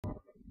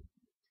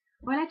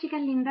Hola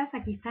chicas lindas,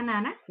 aquí está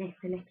Nana. Les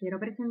quiero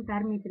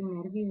presentar mi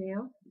primer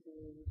video,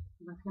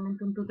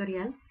 básicamente un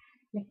tutorial.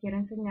 Les quiero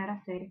enseñar a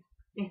hacer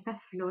esta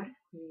flor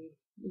que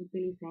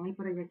utilicé en el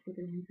proyecto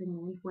que les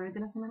enseñé el jueves de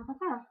la semana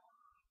pasada.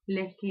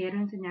 Les quiero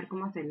enseñar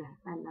cómo hacer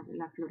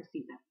la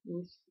florcita.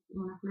 Es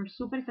una flor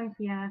súper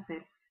sencilla de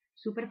hacer,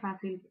 súper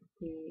fácil,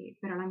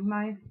 pero a la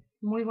misma vez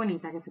muy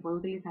bonita, que se puede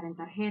utilizar en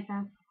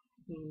tarjetas,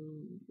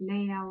 en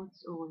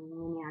layouts o en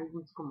mini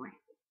álbumes como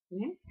este.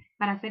 ¿Bien?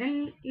 Para hacer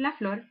la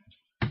flor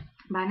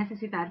va a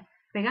necesitar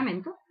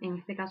pegamento. En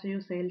este caso yo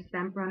usé el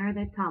Stamp Runner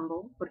de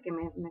Tumble porque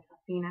me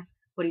fascina.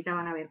 Ahorita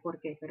van a ver por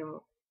qué,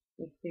 pero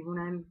este es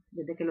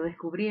desde que lo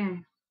descubrí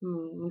es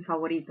mi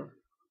favorito.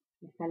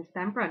 Está el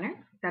Stamp Runner.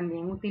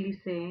 También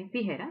utilicé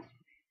tijeras.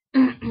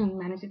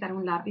 Vas a necesitar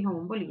un lápiz o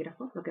un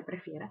bolígrafo, lo que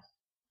prefieras.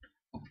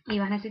 Y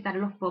vas a necesitar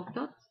los pop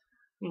dots.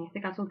 En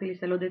este caso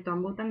utilicé los de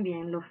Tumble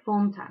también, los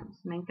foam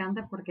times. Me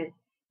encanta porque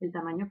el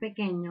tamaño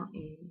pequeño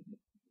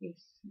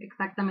es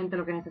exactamente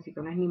lo que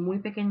necesito. No es ni muy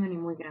pequeño ni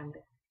muy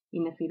grande. Y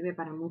me sirve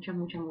para muchas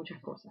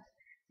cosas.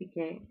 Así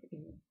que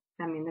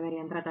también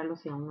deberían tratarlo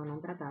si aún no lo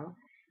han tratado.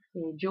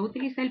 Yo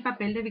utilicé el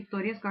papel de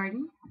Victoria's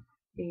Garden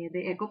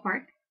de Eco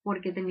Park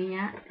porque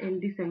tenía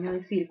el diseño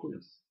de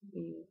círculos.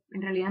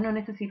 En realidad no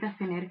necesitas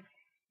tener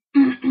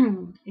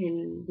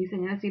el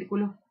diseño de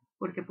círculos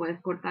porque puedes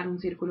cortar un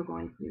círculo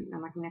con la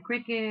máquina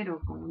Cricut o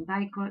con un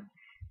die cut,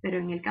 pero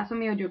en el caso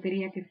mío yo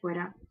quería que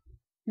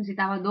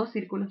necesitaba dos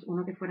círculos,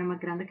 uno que fuera más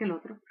grande que el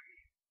otro,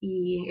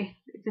 y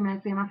se me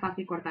hacía más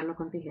fácil cortarlo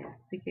con tijeras,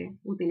 así que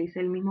utilicé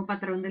el mismo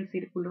patrón del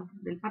círculo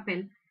del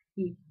papel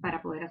y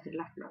para poder hacer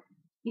las flores.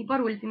 Y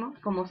por último,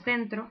 como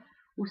centro,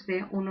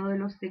 usé uno de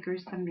los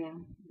stickers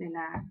también de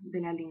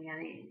la línea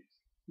de ellos.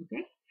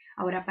 ¿Okay?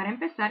 Ahora, para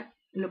empezar,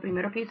 lo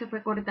primero que hice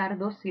fue cortar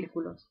dos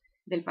círculos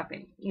del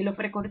papel. Y lo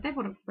precorté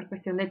por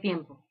cuestión de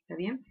tiempo, ¿está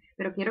bien?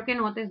 Pero quiero que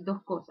notes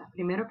dos cosas.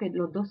 Primero, que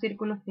los dos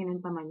círculos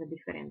tienen tamaños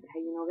diferentes.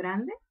 Hay uno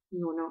grande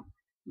y uno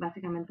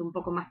básicamente un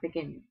poco más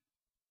pequeño.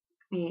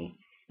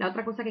 La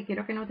otra cosa que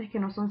quiero que notes es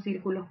que no son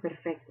círculos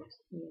perfectos.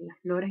 Las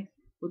flores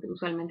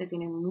usualmente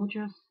tienen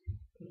muchos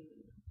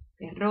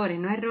errores,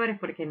 no errores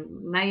porque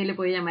nadie le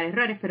puede llamar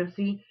errores, pero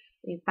sí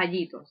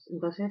fallitos.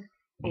 Entonces,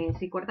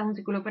 si cortas un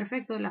círculo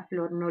perfecto, la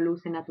flor no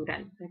luce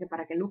natural. O sea que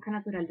para que luzca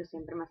natural, yo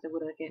siempre me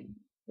aseguro de que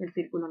el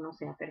círculo no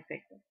sea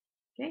perfecto.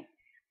 ¿Okay?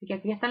 Así que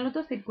aquí están los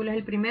dos círculos.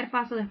 El primer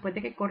paso, después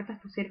de que cortas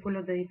tus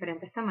círculos de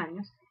diferentes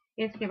tamaños,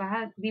 es que vas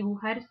a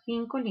dibujar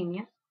 5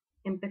 líneas,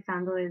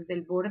 empezando desde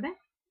el borde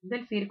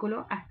del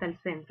círculo hasta el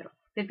centro.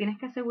 Te tienes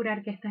que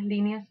asegurar que estas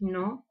líneas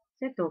no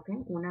se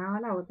toquen una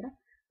a la otra,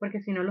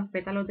 porque si no los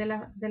pétalos de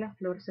la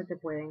flor se te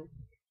pueden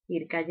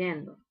ir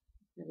cayendo.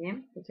 ¿Está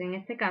bien? Entonces en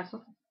este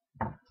caso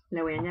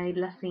le voy a añadir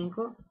las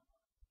 5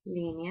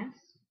 líneas,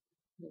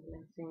 les la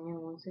enseño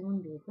en un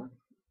segundito,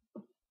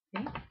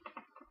 ¿okay?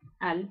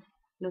 A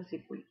los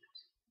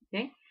circulitos.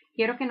 ¿Okay?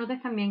 Quiero que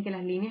notes también que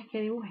las líneas que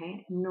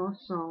dibujé no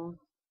son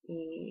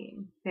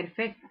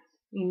perfectas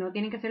y no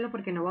tienen que serlo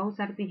porque no vas a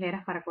usar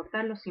tijeras para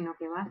cortarlo, sino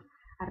que vas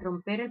a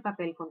romper el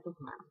papel con tus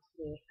manos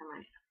de esta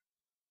manera.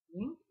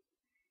 ¿Bien?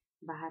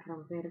 Vas a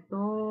romper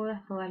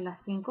todas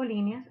las 5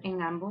 líneas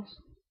en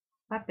ambos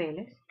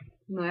papeles,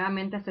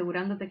 nuevamente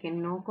asegurándote que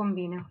no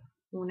combines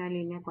una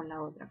línea con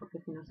la otra, porque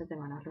si no se te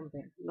van a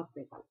romper los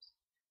pétalos.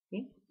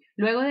 ¿Sí?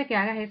 Luego de que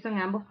hagas eso en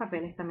ambos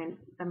papeles, también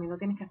lo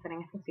tienes que hacer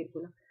en este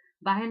círculo,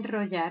 vas a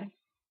enrollar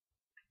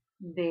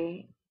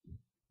de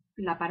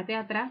la parte de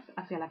atrás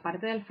hacia la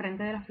parte del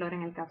frente de la flor.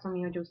 En el caso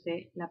mío yo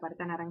usé la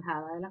parte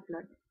anaranjada de la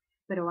flor,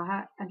 pero vas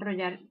a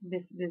enrollar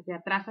desde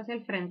atrás hacia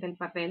el frente el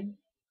papel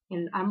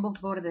en ambos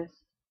bordes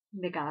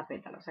de cada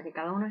pétalo. O sea que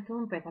cada uno de estos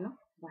es un pétalo.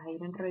 Vas a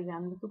ir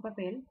enrollando tu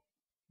papel,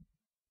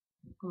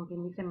 como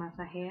quien dice,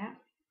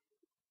 masajea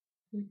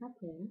el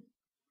papel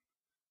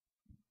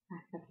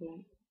hasta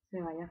que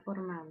se vaya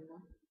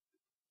formando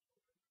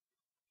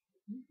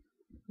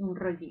un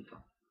rollito.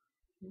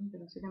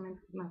 Entonces,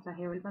 básicamente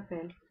masajeo el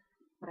papel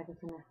para que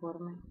se me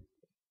forme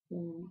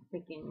un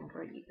pequeño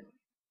rollito.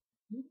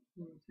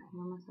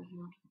 Masajeo,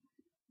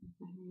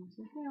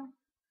 masajeo.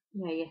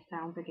 Y ahí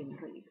está un pequeño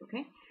rollito, ¿ok?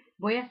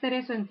 Voy a hacer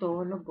eso en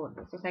todos los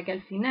bordes. O sea que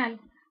al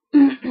final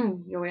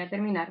yo voy a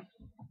terminar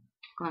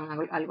con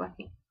algo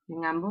así.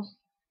 En ambos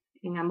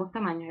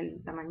tamaños,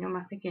 el tamaño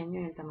más pequeño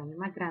y el tamaño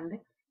más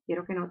grande,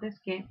 quiero que notes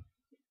que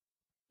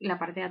la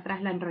parte de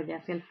atrás la enrollé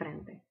hacia el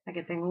frente. O sea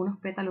que tengo unos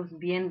pétalos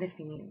bien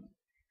definidos.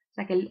 O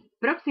sea que el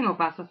próximo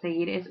paso a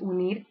seguir es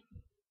unir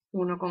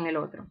uno con el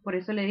otro. Por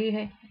eso le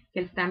dije que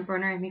el Stamp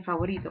Runner es mi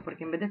favorito,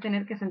 porque en vez de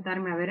tener que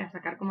sentarme a ver, a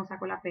sacar cómo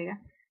saco la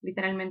pega,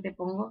 literalmente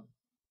pongo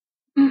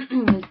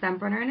el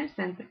Stamp Runner en el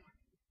centro,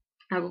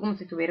 hago como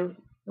si estuviera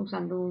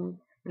usando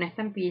una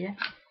estampilla,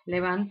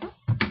 levanto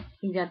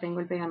y ya tengo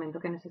el pegamento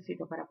que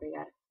necesito para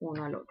pegar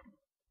uno al otro.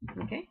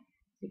 ¿Okay?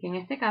 Así que en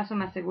este caso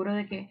me aseguro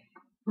de que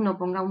no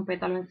ponga un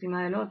pétalo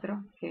encima del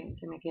otro, que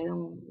me queden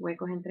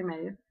huecos entre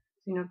medio,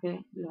 sino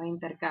que los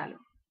intercalo,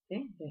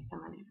 ¿okay? De esta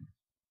manera.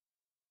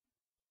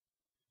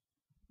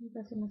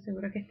 Entonces me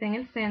aseguro que esté en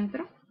el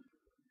centro,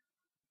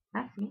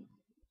 así.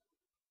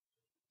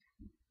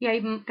 Y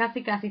ahí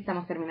casi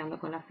estamos terminando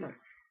con la flor.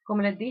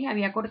 Como les dije,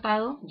 había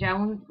cortado ya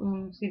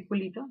un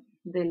circulito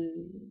de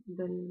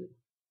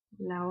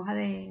la hoja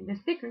de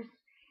stickers.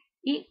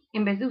 Y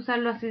en vez de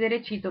usarlo así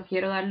derechito,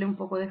 quiero darle un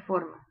poco de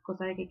forma,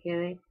 cosa de que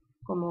quede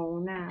como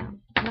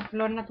una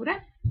flor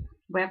natural.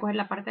 Voy a coger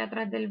la parte de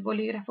atrás del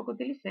bolígrafo que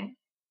utilicé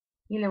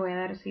y le voy a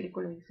dar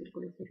círculos y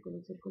círculos,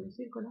 círculos, círculos,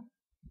 círculos,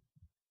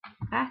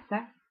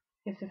 hasta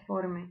que se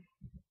forme.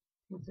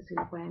 No sé si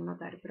lo pueden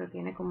notar, pero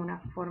tiene como una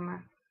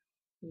forma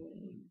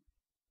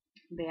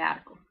de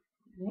arco.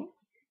 ¿Sí?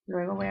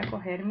 Luego voy a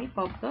coger mi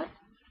pop dot,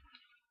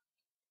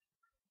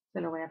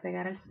 se lo voy a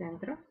pegar al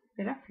centro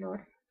de la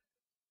flor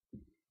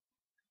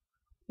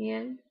y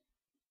el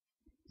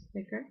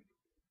sticker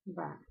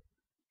va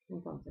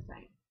entonces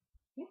ahí.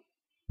 ¿Sí?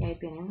 Y ahí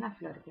tienen la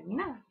flor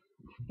terminada.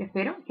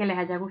 Espero que les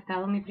haya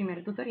gustado mi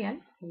primer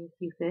tutorial.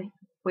 Si ustedes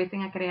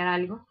fuesen a crear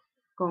algo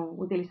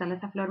utilizando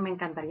esta flor, me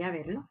encantaría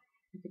verlo.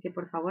 Así que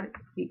por favor,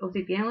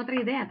 si tienen otra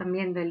idea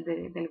también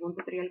de algún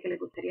tutorial que les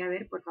gustaría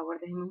ver, por favor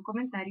déjenme un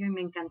comentario y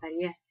me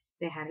encantaría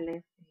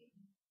dejarles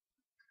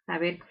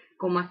saber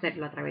cómo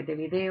hacerlo a través de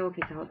video,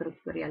 quizás otro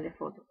tutorial de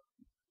fotos.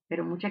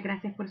 Pero muchas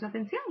gracias por su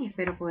atención y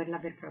espero poderla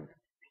ver pronto.